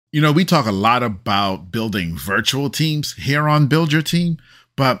You know, we talk a lot about building virtual teams here on Build Your Team,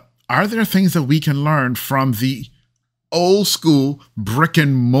 but are there things that we can learn from the old school brick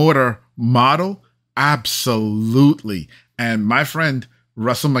and mortar model? Absolutely. And my friend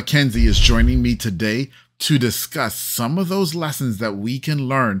Russell Mackenzie is joining me today to discuss some of those lessons that we can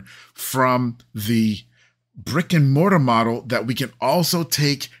learn from the brick and mortar model that we can also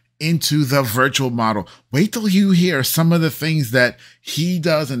take into the virtual model. Wait till you hear some of the things that he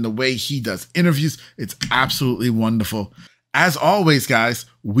does and the way he does interviews. It's absolutely wonderful. As always, guys,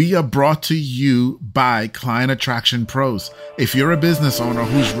 we are brought to you by Client Attraction Pros. If you're a business owner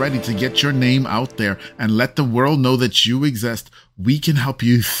who's ready to get your name out there and let the world know that you exist, we can help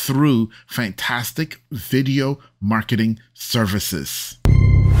you through fantastic video marketing services.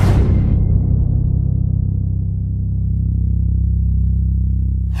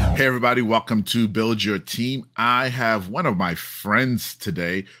 Hey everybody, welcome to Build Your Team. I have one of my friends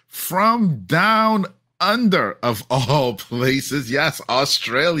today from down under, of all places. Yes,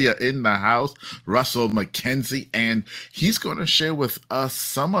 Australia in the house, Russell Mackenzie, and he's going to share with us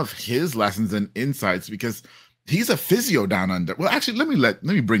some of his lessons and insights because he's a physio down under. Well, actually, let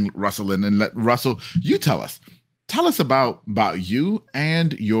me bring Russell in and let Russell, you tell us about you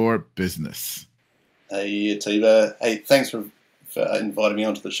and your business. Hey, Atiba. Hey, thanks for inviting me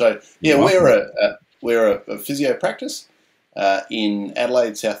onto the show. Yeah, we're a physio practice in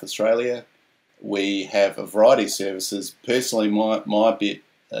Adelaide, South Australia. We have a variety of services. Personally, my bit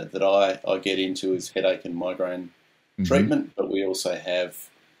that I get into is headache and migraine treatment, but we also have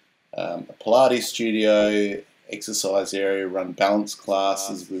a Pilates studio, exercise area, run balance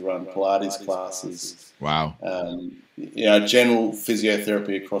classes, we run Pilates classes. Wow. General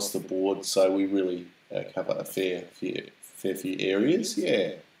physiotherapy across the board, so we really cover a fair few areas.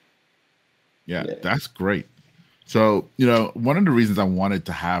 Yeah, that's great. So, one of the reasons I wanted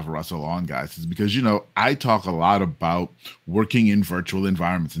to have Russell on, guys, is because, I talk a lot about working in virtual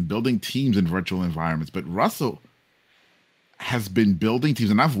environments and building teams in virtual environments. But Russell has been building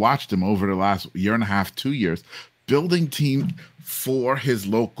teams, and I've watched him over the last year and a half, 2 years, building teams for his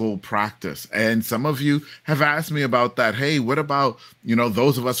local practice. And some of you have asked me about that. Hey, what about,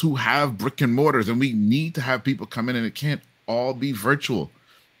 those of us who have brick and mortars and we need to have people come in and it can't all be virtual?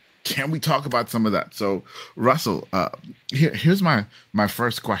 Can we talk about some of that? So, Russell, here's my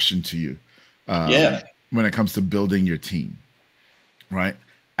first question to you. When it comes to building your team, right?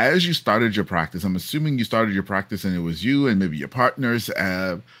 As you started your practice, I'm assuming you started your practice and it was you and maybe your partners.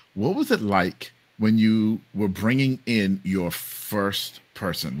 What was it like when you were bringing in your first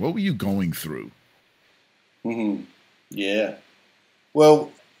person? What were you going through? Mm-hmm. Yeah.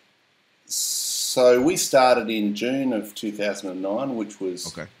 Well, so we started in June of 2009, which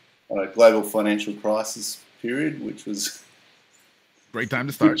was a global financial crisis period, which was great time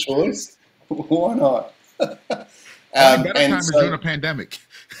to start. Good choice. Why not? Better time is during a pandemic.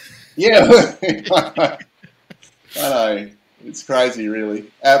 Yeah, I know. It's crazy,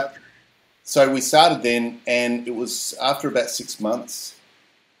 really. So we started then, and it was after about 6 months,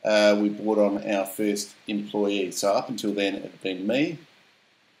 we brought on our first employee. So up until then, it had been me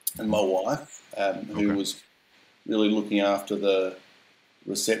and my wife, who was really looking after the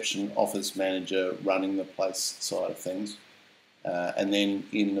reception office manager, running the place side of things. And then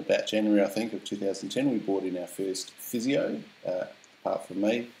in about January, I think, of 2010, we brought in our first physio, apart from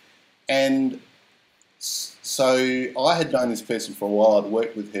me. And so I had known this person for a while. I'd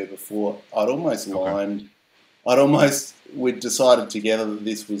worked with her before. We'd decided together that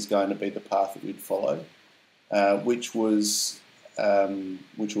this was going to be the path that we'd follow, which we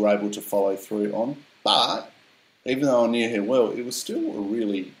were able to follow through on. But even though I knew her well, it was still a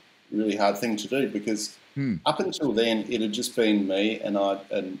really, really hard thing to do because up until then it had just been me and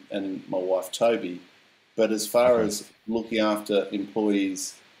and my wife Toby. But as far as looking after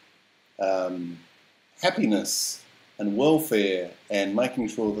employees' happiness and welfare and making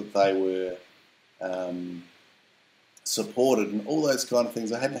sure that they were supported and all those kind of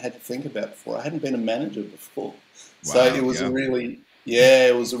things, I hadn't had to think about before. I hadn't been a manager before. Wow, so it was a really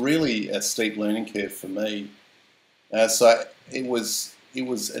steep learning curve for me. So it was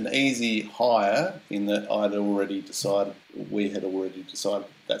an easy hire in that we had already decided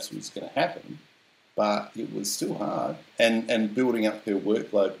that's what was going to happen, but it was still hard. And building up her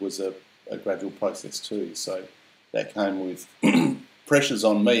workload was a gradual process too. So that came with pressures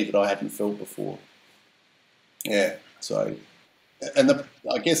on me that I hadn't felt before. Yeah. So, and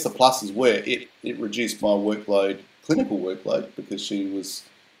I guess the pluses were it reduced my clinical workload, because she was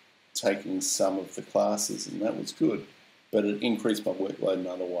taking some of the classes, and that was good. But it increased my workload in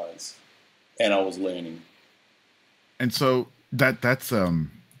other ways, and I was learning. And so that's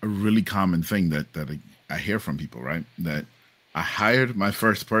a really common thing that I hear from people, right? That I hired my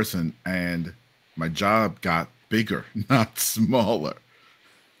first person and my job got bigger, not smaller.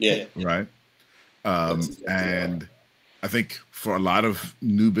 Yeah, Right. that's exactly right. And I think for a lot of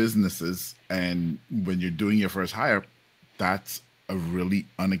new businesses, and when you're doing your first hire, that's a really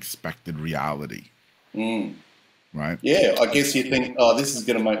unexpected reality, Mm. right? Yeah, I guess you think, oh, this is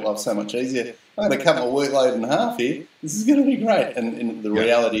going to make life so much easier. I'm going to cut my workload in half here. This is going to be great. And the Yeah.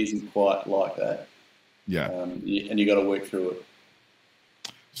 reality isn't quite like that. Yeah. And you got to work through it.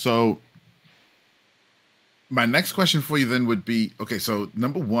 So my next question for you then would be, okay, so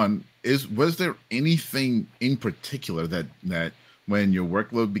number one is, was there anything in particular that when your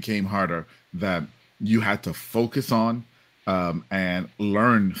workload became harder that you had to focus on and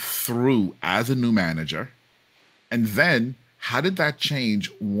learn through as a new manager? And then how did that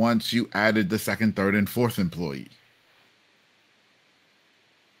change once you added the second, third, and fourth employee?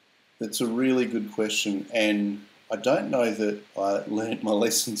 That's a really good question. And I don't know that I learnt my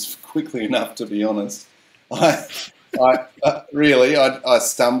lessons quickly enough, to be honest. I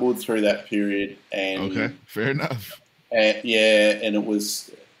stumbled through that period, Okay, fair enough. and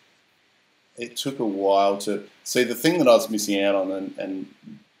it took a while to see the thing that I was missing out on, and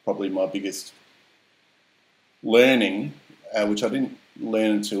probably my biggest learning, which I didn't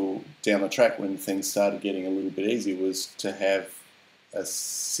learn until down the track when things started getting a little bit easier, was to have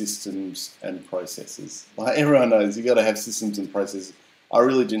systems and processes. Like everyone knows, you got to have systems and processes. I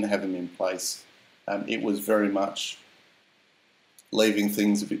really didn't have them in place. It was very much leaving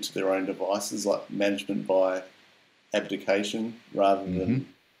things a bit to their own devices, like management by abdication rather than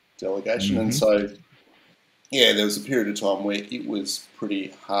delegation. And so, yeah, there was a period of time where it was pretty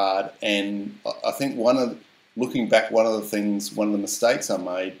hard. And I think looking back, one of the mistakes I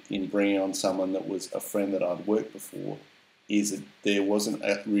made in bringing on someone that was a friend that I'd worked before is that there wasn't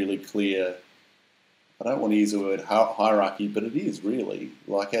a really clear, I don't want to use the word hierarchy, but it is really,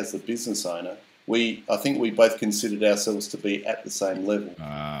 like as the business owner, I think we both considered ourselves to be at the same level.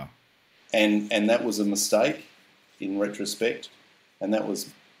 And that was a mistake in retrospect, and that was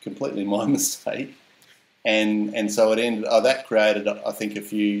completely my mistake. And so it ended. That created, I think, a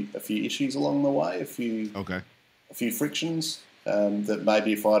few issues along the way, a few frictions that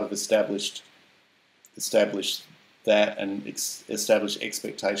maybe if I'd have established that and established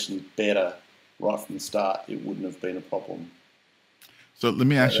expectations better right from the start, it wouldn't have been a problem. So let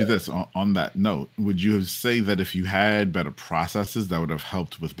me ask you this on that note. Would you say that if you had better processes, that would have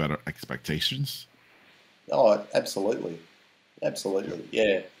helped with better expectations? Oh, absolutely. Absolutely.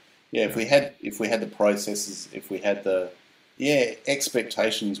 Yeah. Yeah. If we had the processes, if we had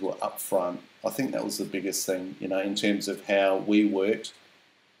expectations were up front, I think that was the biggest thing, in terms of how we worked.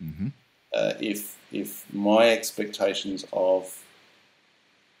 Mm-hmm. If my expectations of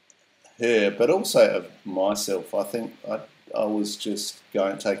her, but also of myself, I think I was just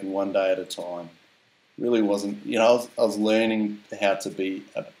taking one day at a time. Really wasn't, I was learning how to be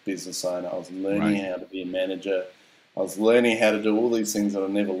a business owner. I was learning how to be a manager. I was learning how to do all these things that I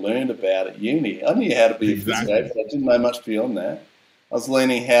never learned about at uni. I knew how to be a physio, but I didn't know much beyond that. I was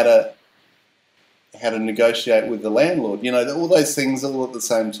learning how to negotiate with the landlord. All those things all at the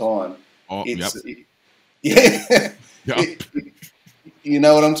same time. Oh, Yeah. Yep. You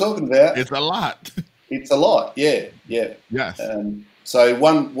know what I'm talking about? It's a lot. It's a lot. Yeah. Yes. So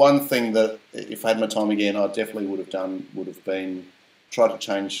one thing that if I had my time again, I definitely would have done would have been try to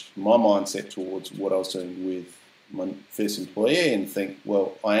change my mindset towards what I was doing with my first employee and think,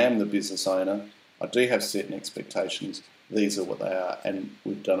 well, I am the business owner. I do have certain expectations. These are what they are, and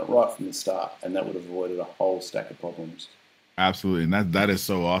we've done it right from the start, and that would have avoided a whole stack of problems. Absolutely, and that is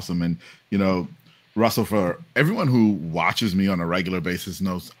so awesome. And Russell, for everyone who watches me on a regular basis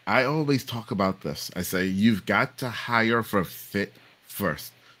knows I always talk about this. I say you've got to hire for fit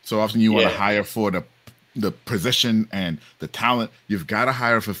first. So often you want to hire for the position and the talent. You've got to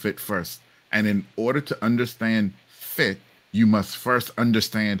hire for fit first. And in order to understand fit, you must first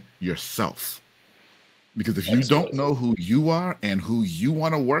understand yourself. Because if you don't know who you are and who you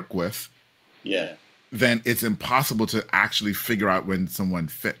want to work with, then it's impossible to actually figure out when someone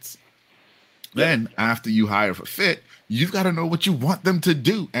fits. Then after you hire for fit, you've got to know what you want them to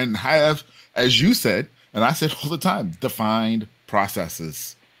do and have, as you said, and I said all the time, defined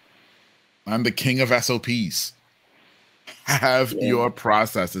processes. I'm the king of SOPs. Have your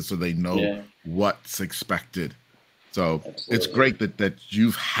processes so they know what's expected. So it's great that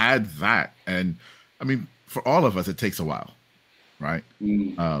you've had that. And I mean, for all of us, it takes a while, right?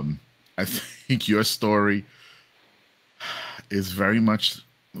 I think your story is very much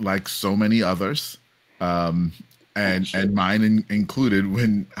like so many others. and mine included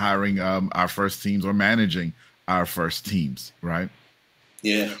when hiring our first teams or managing our first teams, right?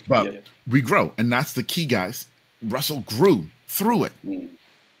 Yeah. But we grow, and that's the key, guys. Russell grew through it,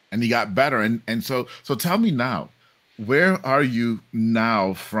 and he got better. And so tell me now, where are you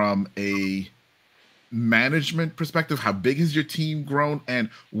now from a management perspective? How big has your team grown, and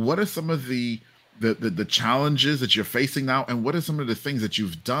what are some of the challenges that you're facing now, and what are some of the things that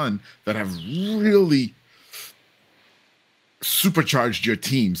you've done that have really supercharged your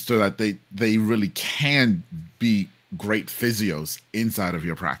team so that they really can be great physios inside of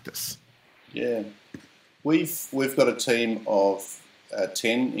your practice? Yeah, we've got a team of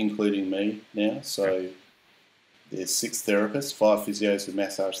 10, including me now. So there's 6 therapists, 5 physios, a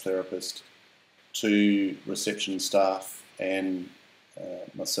massage therapist, 2 reception staff, and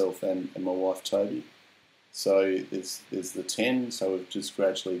myself and my wife Toby. So there's the 10. So we've just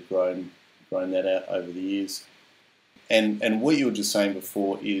gradually grown that out over the years. And what you were just saying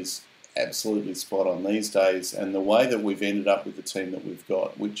before is absolutely spot on these days. And the way that we've ended up with the team that we've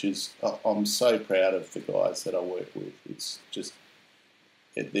got, which is, I'm so proud of the guys that I work with. It's just,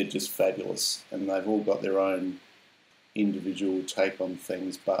 they're just fabulous. And they've all got their own individual take on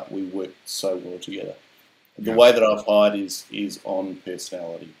things, but we work so well together. The way that I've hired is on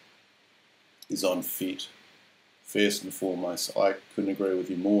personality, is on fit. First and foremost, I couldn't agree with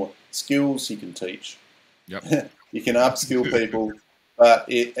you more. Skills you can teach. Yep. You can upskill people, but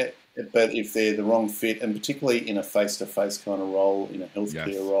if they're the wrong fit, and particularly in a face-to-face kind of role, in a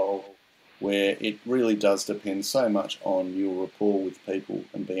healthcare role, where it really does depend so much on your rapport with people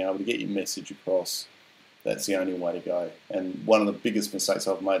and being able to get your message across, that's the only way to go. And one of the biggest mistakes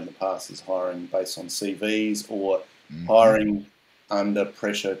I've made in the past is hiring based on CVs or hiring under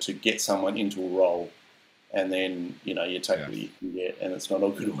pressure to get someone into a role, and then you take what you can get, and it's not a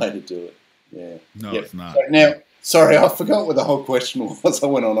good way to do it. Yeah. No, it's not. So now, sorry, I forgot what the whole question was. I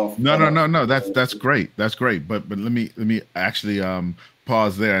went on off. No. That's great. That's great. But let me actually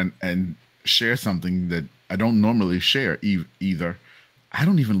pause there and share something that I don't normally share either. I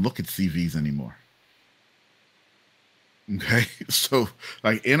don't even look at CVs anymore. Okay, so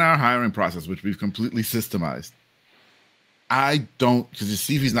like in our hiring process, which we've completely systemized, I don't, because your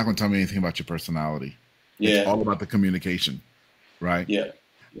CV is not going to tell me anything about your personality. It's all about the communication, right? Yeah.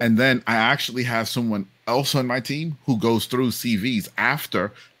 And then I actually have someone else on my team who goes through CVs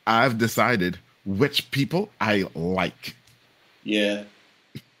after I've decided which people I like. Yeah.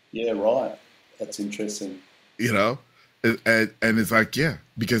 Yeah, right. That's interesting. And it's like,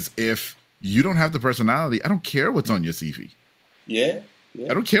 because if you don't have the personality, I don't care what's on your CV. Yeah.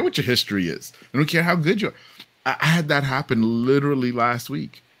 I don't care what your history is. I don't care how good you are. I had that happen literally last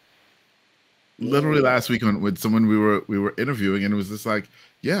week. Literally last week with someone we were interviewing, and it was just like,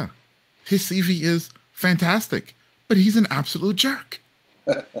 his CV is fantastic, but he's an absolute jerk.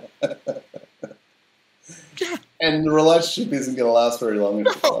 And the relationship isn't going to last very long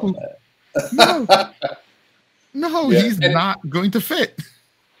if it's like that. No, he's not going to fit.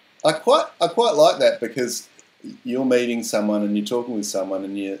 I quite like that, because you're meeting someone and you're talking with someone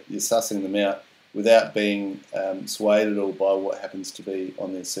and you're sussing them out without being swayed at all by what happens to be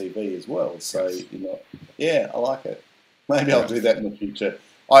on their CV as well. So, I like it. Maybe I'll do that in the future.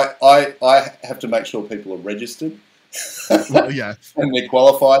 I have to make sure people are registered and they're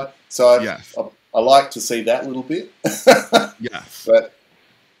qualified. So I like to see that little bit. But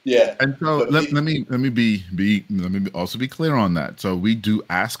and so let me also be clear on that. So we do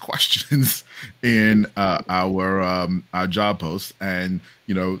ask questions in our job posts, and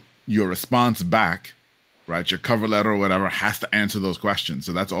your response back, right, your cover letter or whatever, has to answer those questions.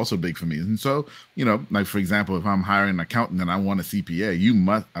 So that's also big for me. And so like for example, if I'm hiring an accountant and I want a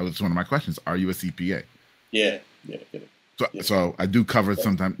CPA, it's one of my questions: are you a CPA? Yeah. So I do cover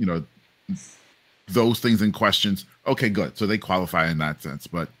sometimes those things in questions. Okay, good. So they qualify in that sense.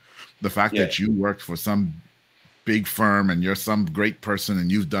 But the fact that you worked for some big firm and you're some great person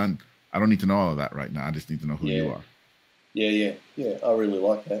and I don't need to know all of that right now. I just need to know who you are. Yeah. I really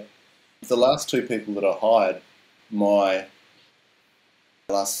like that. The last 2 people that I hired, my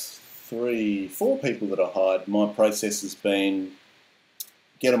last 4 people that I hired, my process has been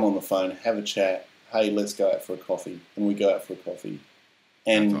get them on the phone, have a chat. Hey, let's go out for a coffee. And we go out for a coffee.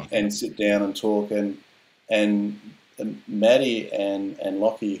 And sit down and talk, and Maddie and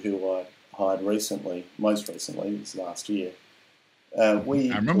Lockie, who I hired most recently, this last year. I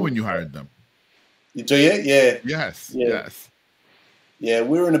remember when you hired them. Do you? Yeah. Yes. Yeah,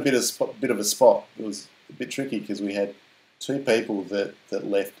 we were in a bit of a spot. It was a bit tricky because we had 2 people that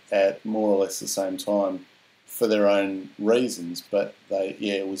left at more or less the same time for their own reasons, but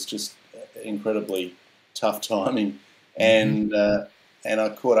it was just incredibly tough timing, and I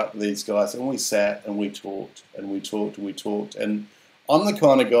caught up with these guys, and we sat and we talked and we talked and we talked. And I'm the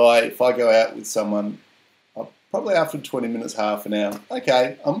kind of guy, if I go out with someone, probably after 20 minutes, half an hour,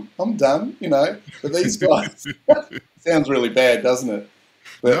 okay, I'm done, you know. But these guys, sounds really bad, doesn't it?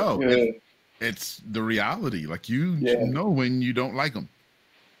 But, no, it's the reality. Like, you know when you don't like them.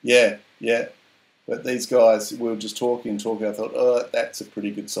 Yeah, yeah. But these guys, we were just talking. I thought, oh, that's a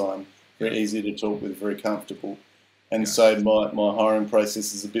pretty good sign. Very easy to talk with, very comfortable. And so my hiring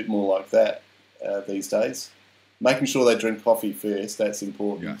process is a bit more like that these days. Making sure they drink coffee first, that's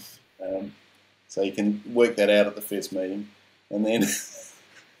important. Yes. So you can work that out at the first meeting. And then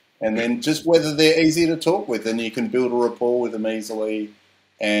and then just whether they're easy to talk with, and you can build a rapport with them easily,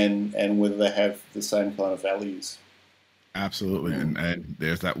 and whether they have the same kind of values. Absolutely. And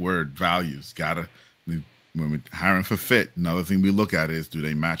there's that word, values. When we're hiring for fit, another thing we look at is, do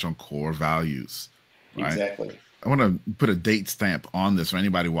they match on core values? Right? Exactly. I want to put a date stamp on this for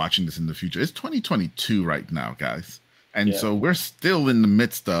anybody watching this in the future. It's 2022 right now, guys. And so we're still in the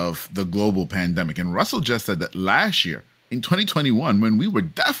midst of the global pandemic. And Russell just said that last year, in 2021, when we were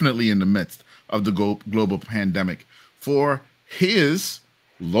definitely in the midst of the global pandemic, for his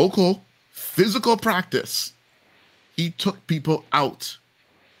local physical practice, he took people out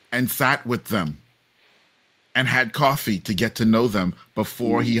and sat with them and had coffee to get to know them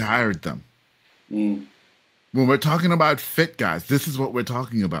before he hired them. When we're talking about fit, guys, this is what we're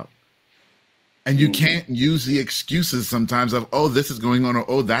talking about. And you can't use the excuses sometimes of, oh, this is going on, or,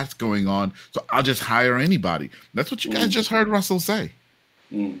 oh, that's going on, so I'll just hire anybody. That's what you guys just heard Russell say.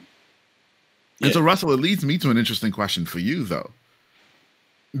 And so, Russell, it leads me to an interesting question for you, though,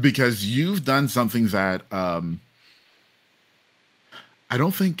 because you've done something that I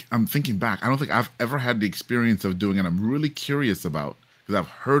don't think, I'm thinking back, I don't think I've ever had the experience of doing, and I'm really curious about, because I've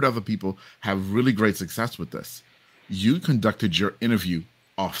heard other people have really great success with this. You conducted your interview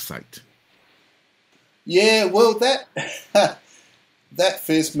offsite. Yeah, well, that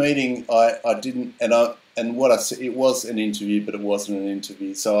first meeting, I didn't, and what I said, it was an interview, but it wasn't an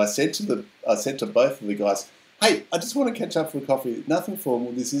interview. So I said to both of the guys, hey, I just want to catch up for coffee. Nothing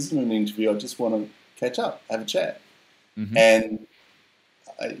formal. This isn't an interview. I just want to catch up, have a chat. And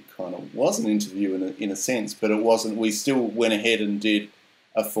it kind of was an interview in a sense, but it wasn't. We still went ahead and did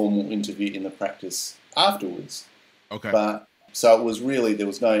a formal interview in the practice afterwards. Okay. But so it was really, there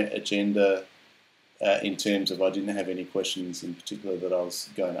was no agenda in terms of, I didn't have any questions in particular that I was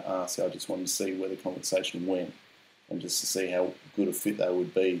going to ask. I just wanted to see where the conversation went and just to see how good a fit they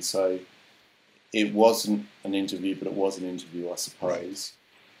would be. So it wasn't an interview, but it was an interview, I suppose.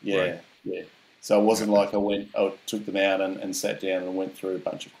 Yeah. So it wasn't like I took them out and sat down and went through a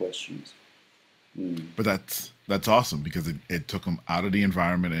bunch of questions. But that's awesome, because it took them out of the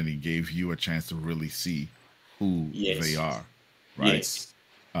environment and it gave you a chance to really see who they are, right? Yes.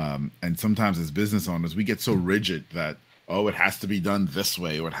 And sometimes as business owners, we get so rigid that, oh, it has to be done this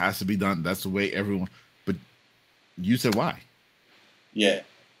way, or it has to be done, that's the way everyone, but you said why. Yeah.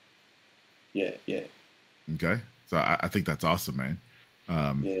 Okay. So I think that's awesome,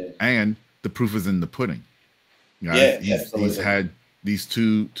 man. And the proof is in the pudding. Guys, he's had these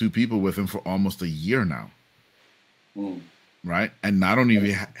two people with him for almost a year now. Right. And not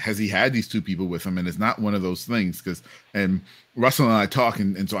only has he had these two people with him, and it's not one of those things, and Russell and I talk,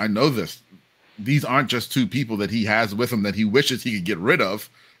 and so I know this, these aren't just two people that he has with him that he wishes he could get rid of.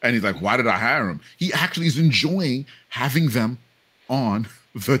 And he's like, why did I hire him? He actually is enjoying having them on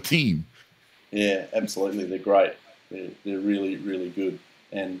the team. Yeah, absolutely. They're great. They're really, really good.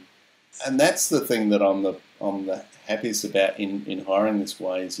 And that's the thing that I'm the happiest about in hiring this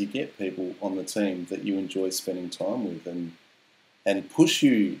way, is you get people on the team that you enjoy spending time with and push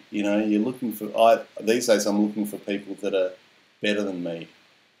you. You know, you're looking for, these days I'm looking for people that are better than me.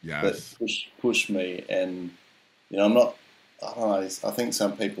 Yes. That push me. And, you know, I don't know, I think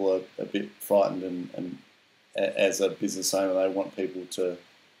some people are a bit frightened, and as a business owner, they want people to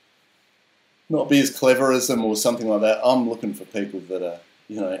not be as clever as them or something like that. I'm looking for people that are,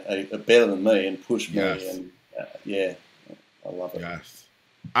 you know, are better than me and push me. Yes. And I love it. Yes.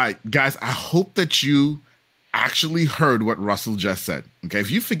 All right, guys, I hope that you actually heard what Russell just said. Okay,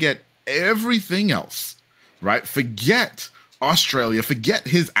 if you forget everything else, right? Forget Australia, forget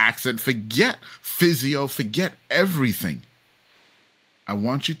his accent, forget physio, forget everything. I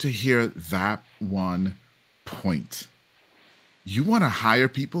want you to hear that one point. You want to hire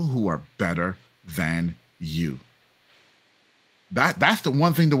people who are better than you. That's the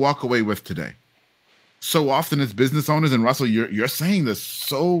one thing to walk away with today. So often as business owners, and Russell, you're saying this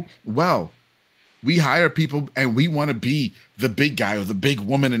so well, we hire people and we want to be the big guy or the big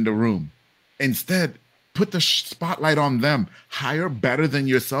woman in the room. Instead, Put the spotlight on them. Hire better than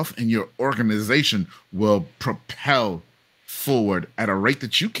yourself, and your organization will propel forward at a rate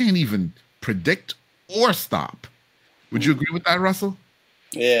that you can't even predict or stop. Would you agree with that, Russell?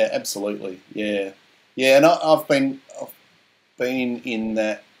 Yeah, absolutely. Yeah, yeah. And I've been in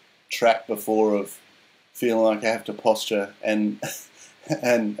that trap before of feeling like I have to posture and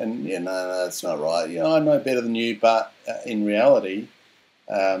and yeah, no, that's not right. You know, I know better than you, but in reality,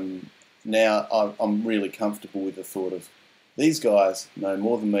 now I'm really comfortable with the thought of these guys know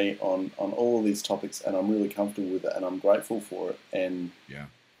more than me on all of these topics, and I'm really comfortable with it, and I'm grateful for it, and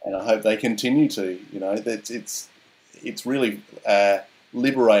I hope they continue to. You know, that it's really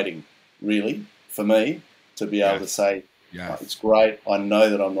liberating, really, for me to be able to say, oh, it's great. I know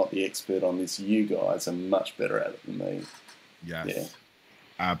that I'm not the expert on this. You guys are much better at it than me. Yes. Yeah.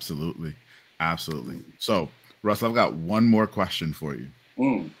 Absolutely. Absolutely. So, Russ, I've got one more question for you.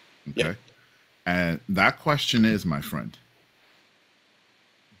 Okay. Yep. And that question is, my friend,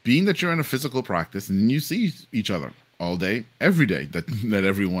 being that you're in a physical practice and you see each other all day, every day, that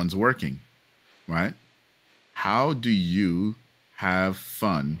everyone's working, right? How do you have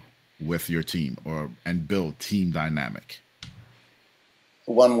fun with your team and build team dynamic?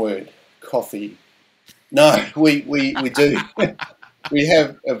 One word: coffee. No, we do. We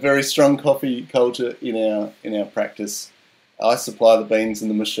have a very strong coffee culture in our practice. I supply the beans in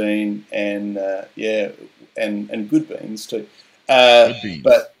the machine, and and good beans too. Good beans.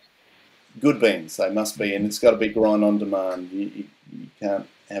 But good beans, they must be, and it's got to be grind on demand. You can't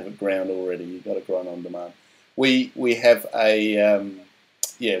have it ground already. You've got to grind on demand. We have a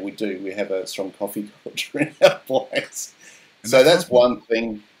we do. We have a strong coffee culture in our place. So that's one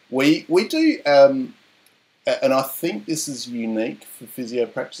thing. We do, and I think this is unique for physio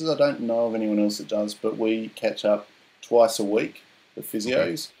practices. I don't know of anyone else that does, but we catch up twice a week, the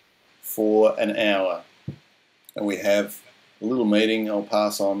physios, for an hour. And we have a little meeting. I'll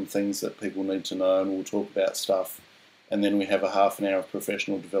pass on things that people need to know, and we'll talk about stuff. And then we have a half an hour of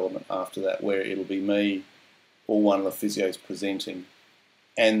professional development after that, where it'll be me or one of the physios presenting.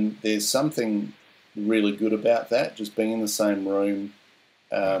 And there's something really good about that, just being in the same room,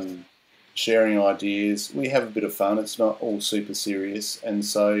 sharing ideas. We have a bit of fun. It's not all super serious. And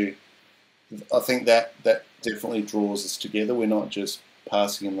so I think that definitely draws us together. We're not just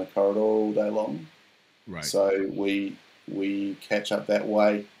passing in the corridor all day long. Right. So we catch up that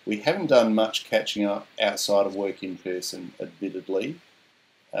way. We haven't done much catching up outside of work in person, admittedly,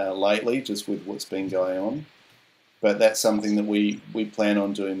 lately, just with what's been going on. But that's something that we plan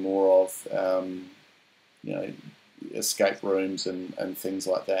on doing more of, escape rooms and things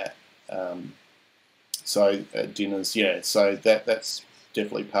like that. Dinners, so that's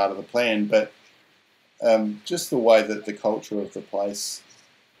definitely part of the plan. But just the way that the culture of the place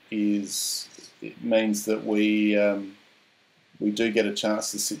is, it means that we do get a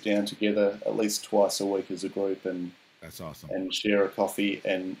chance to sit down together at least twice a week as a group, and that's awesome. And share a coffee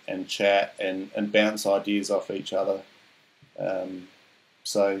and chat and bounce ideas off each other.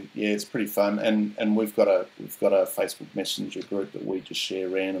 So yeah, it's pretty fun. And we've got a Facebook Messenger group that we just share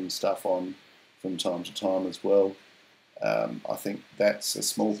random stuff on from time to time as well. I think that's a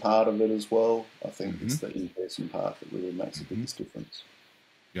small part of it as well. I think it's the in-person part that really makes the biggest difference.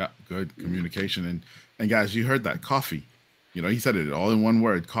 Yeah, good communication. And guys, you heard that, coffee. You know, he said it all in one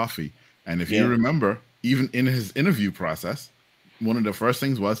word, coffee. And if you remember, even in his interview process, one of the first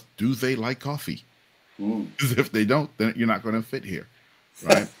things was, do they like coffee? Because if they don't, then you're not going to fit here,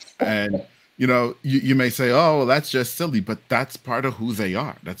 right? And, you may say, oh, well, that's just silly, but that's part of who they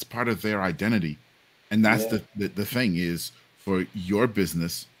are. That's part of their identity. And that's the thing is, for your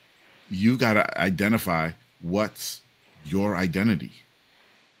business, you got to identify what's your identity,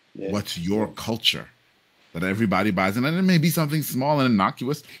 what's your culture that everybody buys. And it may be something small and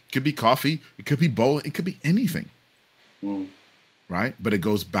innocuous. It could be coffee. It could be bowling. It could be anything, right? But it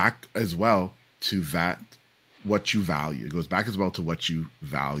goes back as well to what you value. It goes back as well to what you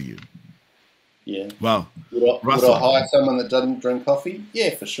value. Yeah. Well, would I hire someone that doesn't drink coffee? Yeah,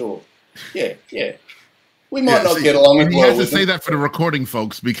 for sure. Yeah. We might not get along. And he has to say that for the recording,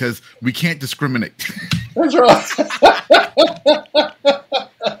 folks, because we can't discriminate. That's right.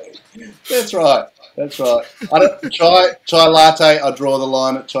 That's right. I don't chai latte. I draw the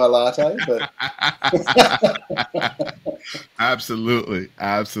line at chai latte, but absolutely.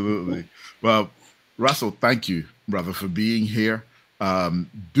 Well, Russell, thank you, brother, for being here.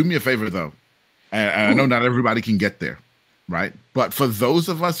 Do me a favor, though, and I know not everybody can get there, right? But for those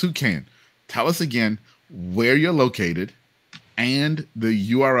of us who can, tell us again where you're located and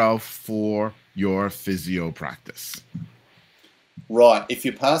the URL for your physio practice. Right. If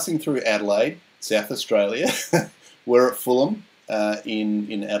you're passing through Adelaide, South Australia. We're at Fulham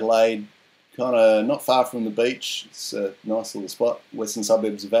in Adelaide, kind of not far from the beach. It's a nice little spot, western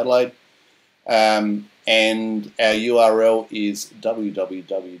suburbs of Adelaide. And our URL is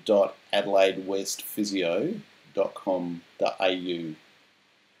www.adelaidewestphysio.com.au,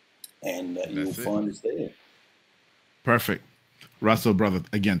 and you'll find us there. Perfect. Russell, brother,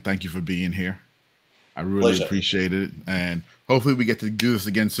 again, thank you for being here. I really appreciate it, and hopefully we get to do this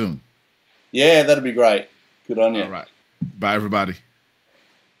again soon. Yeah, that'd be great. Good on you. All right. Bye, everybody.